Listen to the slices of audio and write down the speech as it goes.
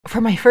For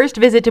my first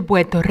visit to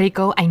Puerto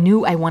Rico, I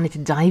knew I wanted to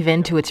dive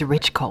into its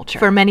rich culture.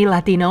 For many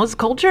Latinos,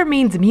 culture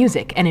means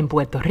music, and in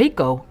Puerto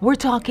Rico, we're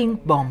talking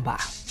bomba.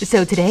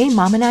 So today,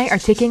 Mom and I are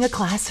taking a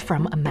class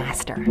from a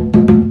master.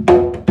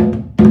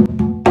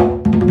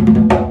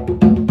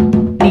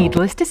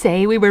 Needless to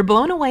say, we were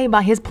blown away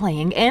by his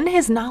playing and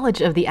his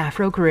knowledge of the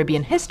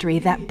Afro-Caribbean history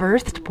that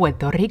birthed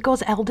Puerto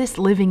Rico's eldest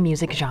living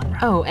music genre.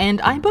 Oh, and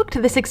I booked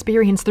this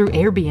experience through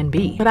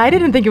Airbnb, but I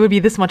didn't think it would be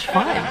this much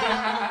fun.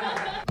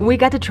 We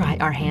got to try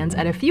our hands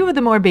at a few of the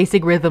more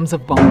basic rhythms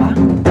of bomba.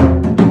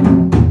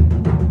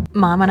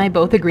 Mom and I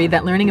both agreed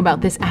that learning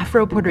about this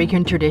Afro-Puerto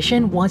Rican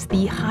tradition was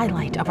the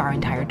highlight of our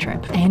entire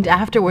trip. And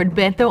afterward,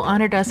 Beto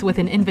honored us with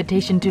an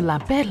invitation to La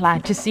Perla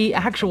to see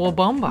actual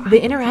bomba.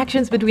 The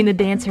interactions between the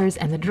dancers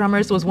and the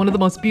drummers was one of the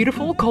most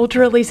beautiful,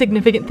 culturally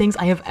significant things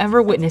I have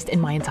ever witnessed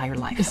in my entire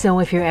life. So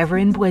if you're ever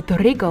in Puerto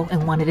Rico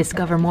and want to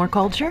discover more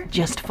culture,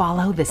 just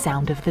follow the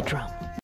sound of the drum.